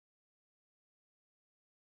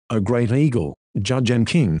O great eagle, judge and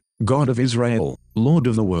king, God of Israel, Lord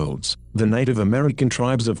of the worlds, the Native American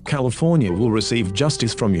tribes of California will receive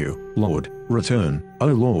justice from you, Lord. Return, O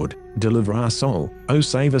Lord, deliver our soul, O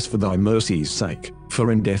save us for thy mercy's sake,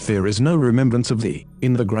 for in death there is no remembrance of thee.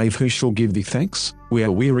 In the grave who shall give thee thanks? We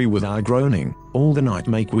are weary with our groaning, all the night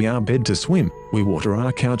make we our bed to swim, we water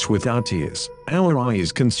our couch with our tears. Our eye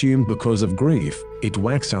is consumed because of grief, it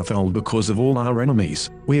waxeth old because of all our enemies.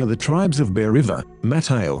 We are the tribes of Bear River,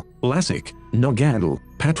 Matale, Lassick, Nogadal,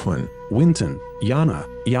 Patwin, Winton, Yana,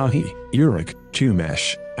 Yahi, Uruk,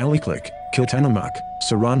 Chumash, Aliklik, Kiltanamuk,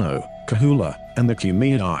 Serrano, Kahula, and the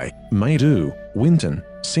Kumeadai, Maidu, Winton,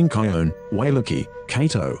 Sinkione, Wailiki,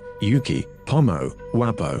 Cato, Yuki, Pomo,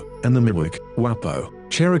 Wapo, and the Miwik, Wapo,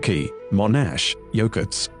 Cherokee, Monash,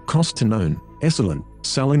 Yokuts, Costanone, Esselen,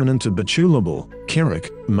 Salinan and Tabachulable,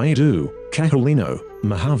 Kerrick, Maidu, Kahulino,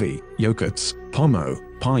 Mojave, Yokuts, Pomo,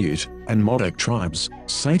 Paiute, and Modoc tribes.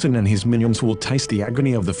 Satan and his minions will taste the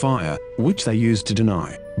agony of the fire, which they used to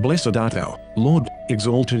deny. Blessed art thou, Lord,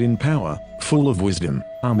 exalted in power, full of wisdom.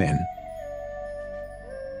 Amen.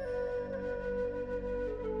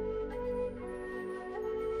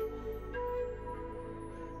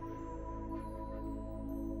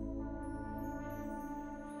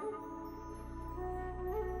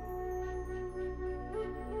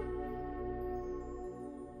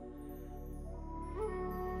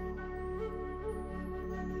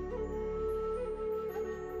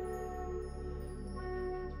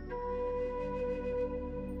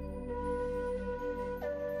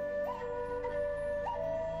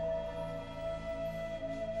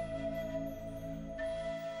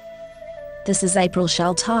 This is April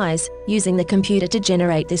Schulthies, using the computer to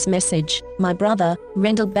generate this message. My brother,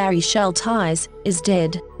 Rendell Barry Schulthies, is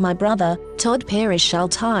dead. My brother, Todd Parrish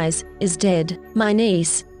Schulthies, is dead. My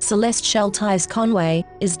niece, Celeste Schulthies Conway,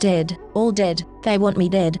 is dead. All dead. They want me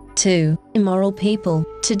dead, too. Immoral people,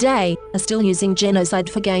 today, are still using genocide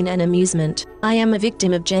for gain and amusement. I am a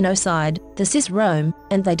victim of genocide. This is Rome,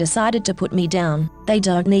 and they decided to put me down. They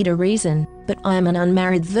don't need a reason, but I am an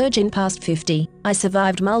unmarried virgin past 50. I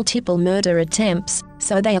survived multiple murder attempts,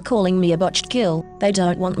 so they are calling me a botched kill. They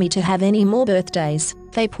don't want me to have any more birthdays.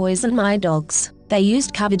 They poisoned my dogs. They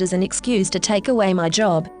used COVID as an excuse to take away my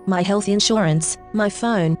job, my health insurance, my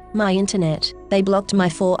phone, my internet. They blocked my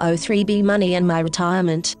 403b money and my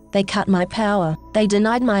retirement. They cut my power. They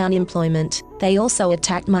denied my unemployment. They also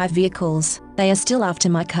attacked my vehicles. They are still after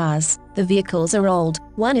my cars. The vehicles are old.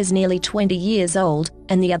 One is nearly 20 years old,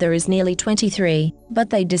 and the other is nearly 23. But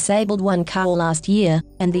they disabled one car last year,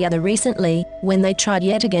 and the other recently, when they tried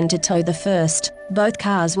yet again to tow the first. Both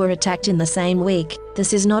cars were attacked in the same week.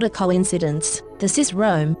 This is not a coincidence. This is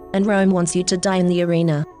Rome, and Rome wants you to die in the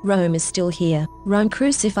arena. Rome is still here. Rome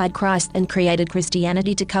crucified Christ and created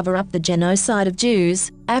Christianity to cover up the genocide of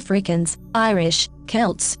Jews, Africans, Irish,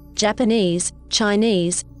 Celts, Japanese,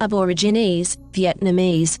 Chinese, Aborigines,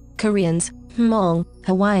 Vietnamese, Koreans, Hmong,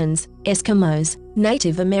 Hawaiians, Eskimos,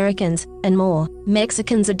 Native Americans, and more.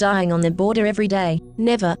 Mexicans are dying on the border every day.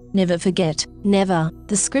 Never, never forget. Never.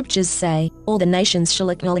 The scriptures say, all the nations shall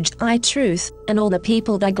acknowledge thy truth, and all the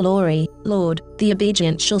people thy glory. Lord, the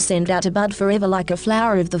obedient shall send out a bud forever like a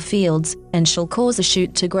flower of the fields, and shall cause a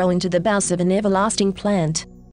shoot to grow into the boughs of an everlasting plant.